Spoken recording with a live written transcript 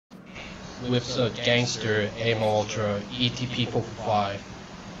with a gangster, Aim Ultra, ETP445.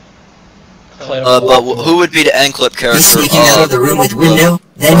 But who would be the end clip character? He's sneaking out of the room with window,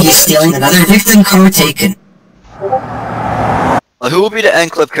 then he's stealing another victim car taken. Who would be the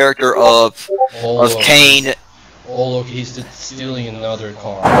end clip character of Kane? Oh look, he's stealing another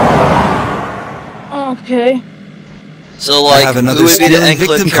car. Okay. So like, who would be the end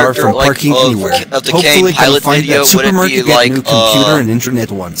clip character of the Kane pilot video? Would it be like new computer and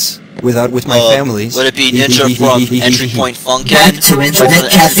internet once? With my family's. Would it be Ninja from Entry Point Funkin'? Back to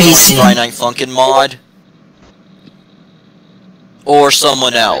Internet Cafe scene. Funkin' mod? Or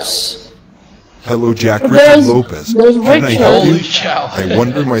someone else? Hello, Jack Richard Lopez. Holy cow. I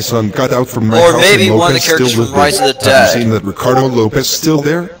wonder my son got out from my house. Or maybe one of the characters from Rise of the Dead. Have you seen that Ricardo Lopez still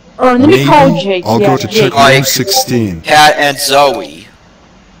there? Let me call Jake. I'll go to check room 16. Cat and Zoe.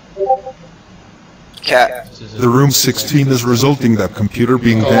 Cat. The room 16 is resulting that computer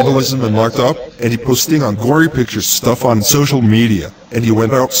being vandalism and locked up, and he posting on gory pictures stuff on social media, and he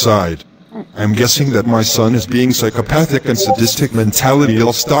went outside. I'm guessing that my son is being psychopathic and sadistic mentality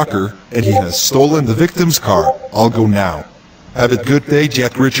ill stalker, and he has stolen the victim's car. I'll go now. Have a good day,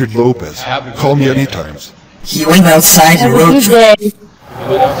 Jack Richard Lopez. Call me anytime. He went outside and wrote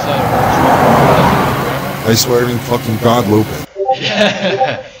I swear in fucking God, Lopez.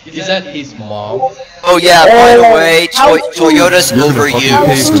 Is that his mom? Oh yeah, by the way, Toyota's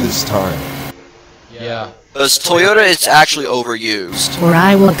overused. This time. Yeah. Because Toyota is actually overused. Or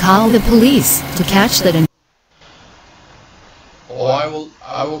I will call the police to catch that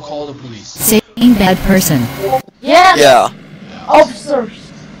I will call the police. Same bad person. Yeah.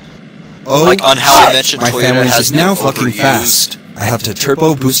 Officers. Oh, like on how I mentioned my Toyota family has is now been fucking overused. fast. I have the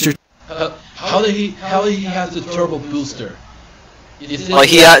turbo booster. How did he have the turbo booster? Like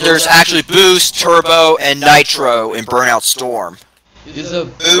there's actually boost, turbo, and nitro in Burnout Storm. Is a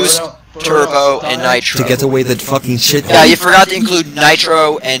Boost, turbo, and nitro. To get away that fucking shit. Yeah, you forgot to include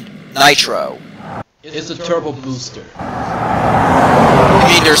nitro and nitro. It's a turbo booster.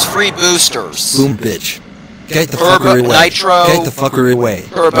 I mean, there's free boosters. Boom, bitch. Get the Turbo, fucker away. nitro, Get the fucker away.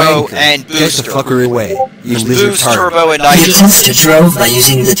 Turbo, Wanker. and booster. Get the fucker away. You There's lizard boost, tart. turbo, and He nitro. attempts to drove by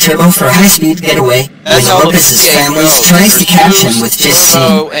using the turbo for a high-speed getaway, That's when how Lopez's the family goes. tries to There's catch him boost, with just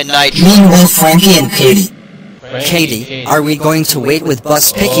turbo, seeing. and nitro. Meanwhile, Frankie and Katie. Katie, are we going to wait with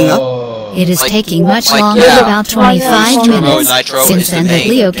bus picking up? It is Like- taking much like, longer, yeah. about 25 minutes, Nitro since is the then the main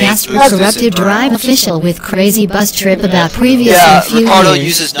Leo Casper booster corrupted system. drive official with crazy bus trip about previous Yeah, a few Ricardo years,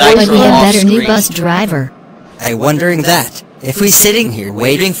 uses but nitro we have off better new screen. bus driver. I wondering that. If we sitting here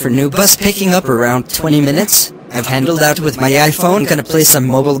waiting for new bus picking up around 20 minutes, I've handled out with my iPhone, gonna play some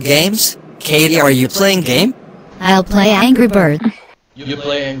mobile games. Katie, are you playing game? I'll play Angry Bird. You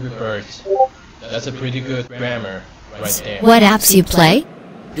play Angry Birds. That's a pretty good grammar right there. What apps you play?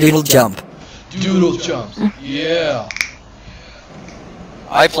 Doodle jump. Doodle jumps. Yeah.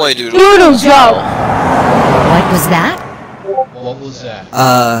 I play Doodle. Doodle jump. What was that? What was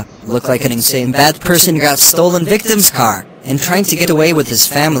that? Looked like an insane bad person got stolen victim's car, and trying to get away with his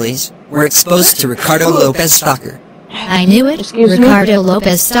families, were exposed to Ricardo Lopez stalker. I knew it. Excuse me? Ricardo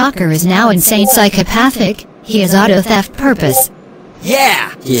Lopez Stalker is now insane psychopathic. He is auto theft purpose.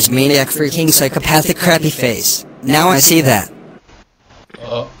 Yeah! He is maniac freaking psychopathic crappy face. Now I see that.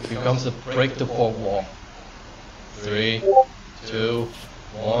 Here comes the break the fourth wall. 3, 2,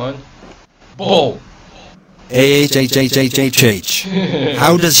 1. Boom! H.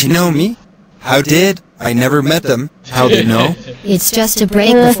 How does he know me? How did? I never met them. How did know? It's just to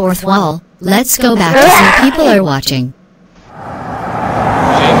break the fourth wall. Let's go back to see people are watching.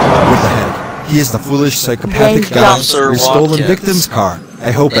 What the heck? He is the foolish psychopathic guy who stole the victim's car. I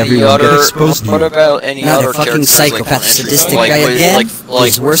hope everyone gets exposed to What you. about any Not other a fucking characters, psychopath like, sadistic like, guy again. like,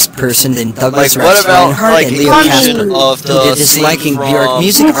 He's worse person than Douglas like, what Rex, about, Reinhardt, like, and Leo the Casper. mention of the Who did disliking scene Bjork from,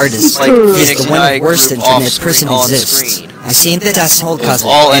 music artists. like, He's Phoenix the one and I worst group internet off person screen on exists. screen. I seen that asshole cousin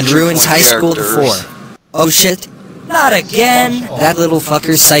all and entry ruins point high school characters. before. Oh shit. Not again! That little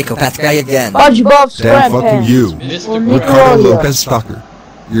fucker psychopath guy again. SpongeBob Damn fucking SquarePants. you, Mr. Ricardo Lopez stalker.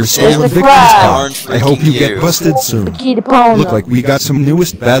 You're stolen the victim's crowd. car. I hope you get busted soon. Kitty Pona. Look like we got some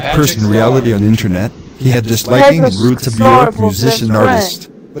newest bad person reality on internet. He had disliking and rude to Bjork musician artist.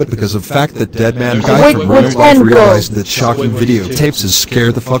 But because of fact that dead man guy from real life realized that shocking videotapes has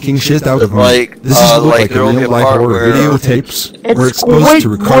scared the fucking shit out of me. Like, This is look like like a there will be real a life part horror where- videotapes. It's We're exposed to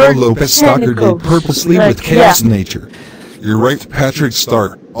Ricardo Squidward Lopez stalker did tentacles. purposely Like, with chaos yeah. nature. You're right, Patrick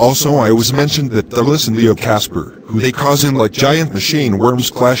Starr. Also, I was mentioned that Douglas and Leo Casper, who they cause in like giant machine worms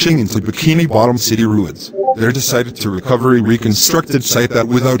clashing into Bikini Bottom City ruins. They're decided to recover a reconstructed site that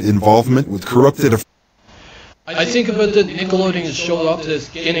without involvement with corrupted I think about the Nickelodeon showed up to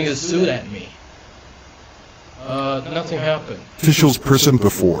getting a suit at me. Nothing happened. Officials person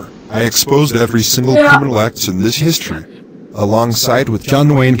before. I exposed every single criminal acts in this history. Alongside with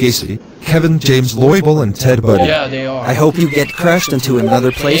John Wayne Gacy, Kevin James Loibel, and Ted Bundy. Yeah, they are. I hope you get crushed into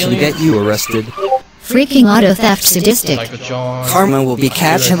another place and get you arrested. Freaking auto theft sadistic. Like a John. Karma will be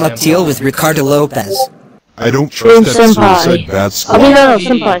catch him up deal with Ricardo Lopez. I don't trust that Senpai. suicide bad I mean, squad. no,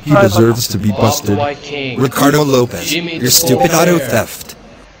 Senpai. He deserves to be busted. Ricardo Lopez, your stupid auto theft.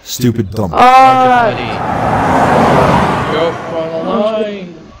 Stupid dumb. Alright. Go from the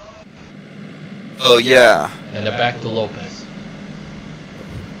line. Oh yeah. And then back to Lopez.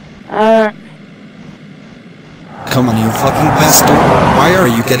 Come on, you fucking bastard. Why are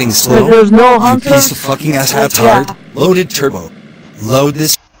you getting slow? There's no You hunter. piece of fucking ass hard. Loaded turbo. Load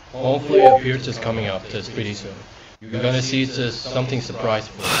this. Hopefully Appears is coming up just pretty soon. You're gonna see just something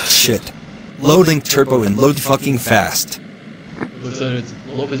surprising. Shit. Loading turbo and load fucking fast. Looks like it's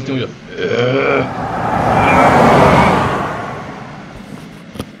Lopez doing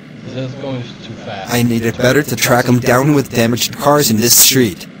That's going too fast. I need it better to track him down with damaged cars in this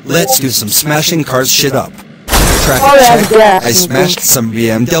street. Let's do some smashing cars shit up. Traffic check. I smashed some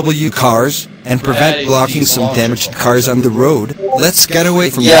BMW cars and prevent blocking some damaged cars on the road. Let's get away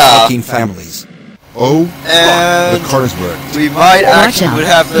from the fucking families. Oh, And the car's wrecked. we might Watch actually out. would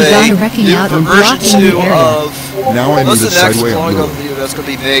have You got a a wrecking new out and version blocking the 2 area. of... Now I need What's a the next sideway on Polygon road. video that's gonna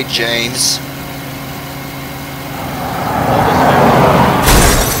be made, James?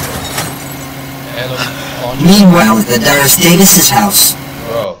 Meanwhile, at the Dallas Davis's house.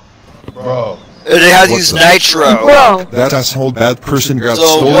 Bro. They had to What's use that? Nitro. Bro. That asshole bad person got So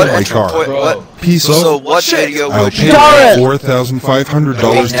stolen what my entry car. point? Bro. What? Piece So of what video I'll would pay you? Darn it.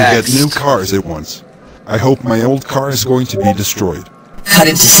 $4,500 to get Next. new cars at once. I hope my old car is going to be destroyed. Cut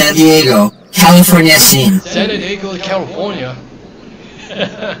into San Diego, California scene. San Diego, California.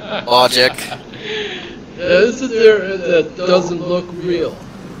 Logic. This is there that doesn't look real.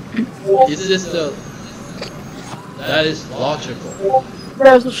 It's just that is logical.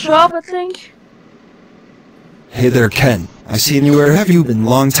 There's a shop, I think. Hey there, Ken. I seen you. Where have you been?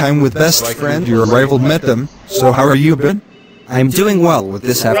 Long time with best friend. Your rival met them. So how are you been? I'm doing well with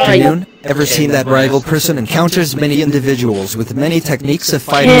this afternoon. Ever seen that rival person encounters many individuals with many techniques of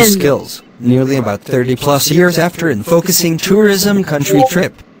fighting Ken. skills. Nearly about 30 plus years after in focusing tourism country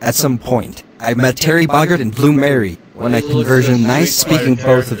trip. At some point, I met Terry Boggart and Blue Mary. When I conversion nice speaking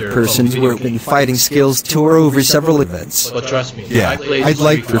both of persons who have been fighting skills tour over several events. But trust me, Yeah, I played I'd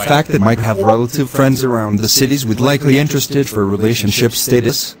like Street the fact that might have relative friends around the cities with likely interested for relationship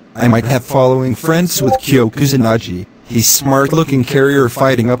status. I might have following friends with Kyo Kuzunaji. He's smart-looking carrier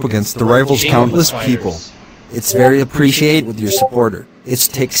fighting up against the rivals countless people. It's very appreciated with your supporter. It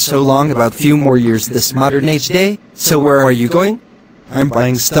takes so long about few more years this modern age day. So where are you going? I'm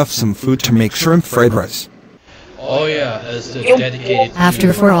buying some food to make shrimp fried rice. Oh yeah, as the dedicated.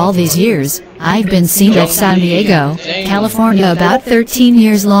 After for all these years, I've been seen at San Diego, California about 13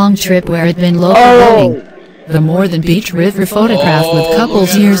 years long trip where it'd been local wedding. The More Than Beach River photograph with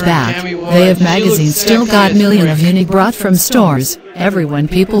couples years back. They have magazines still got million of unique brought from stores. Everyone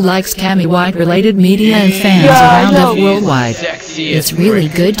people likes Cami White related media and fans around of worldwide. It's really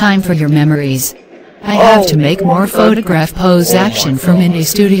good time for your memories. I have to make more photograph pose action from indie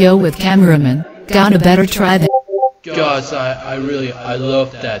studio with cameraman. Gotta better try that. Guys, I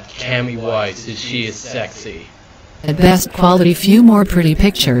love that Cammy White. She is sexy. At best quality few more pretty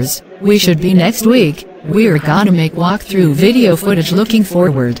pictures. We should be next week. We're gonna make walkthrough video footage looking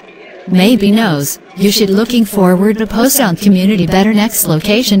forward. Maybe knows, you should looking forward to post on community better next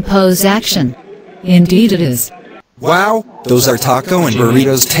location pose action. Indeed it is. Wow, those are taco and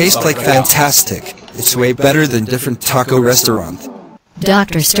burritos taste like fantastic. It's way better than different taco restaurant.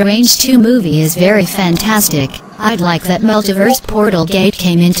 Doctor Strange 2 movie is very fantastic. I'd like that multiverse portal gate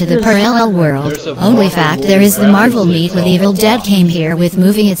came into the parallel world. Only fact there is the Marvel meet with Evil Dead came here with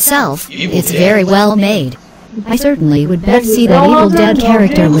movie itself. It's very well made. I certainly would bet see that Evil Dead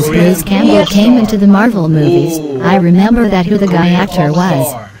character was Bruce Campbell came into the Marvel movies. I remember that who the guy actor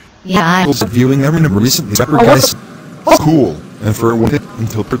was. Yeah, I Was viewing Eminem recently. Rapper guys, cool. And for a one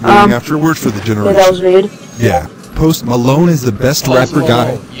until waiting afterward for the Yeah, that was generation. weird. Yeah. Post Malone is the best rapper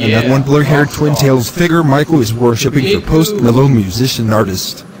guy, and that one blur-haired twin tails figure Michael is worshipping for Post Malone musician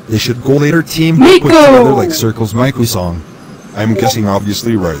artist. They should go later team put together like Circle's Michael song. I'm guessing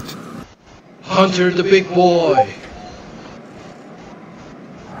obviously right. Hunter the big boy.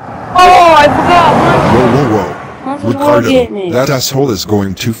 Oh, I forgot. Whoa. Hunter's gonna get me. Ricardo, that asshole is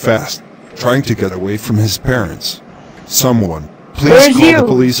going too fast, trying to get away from his parents. Someone, please Where's call you? the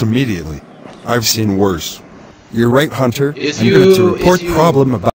police immediately. I've seen worse. You're right, Hunter. Is I'm going to you- report is you- problem about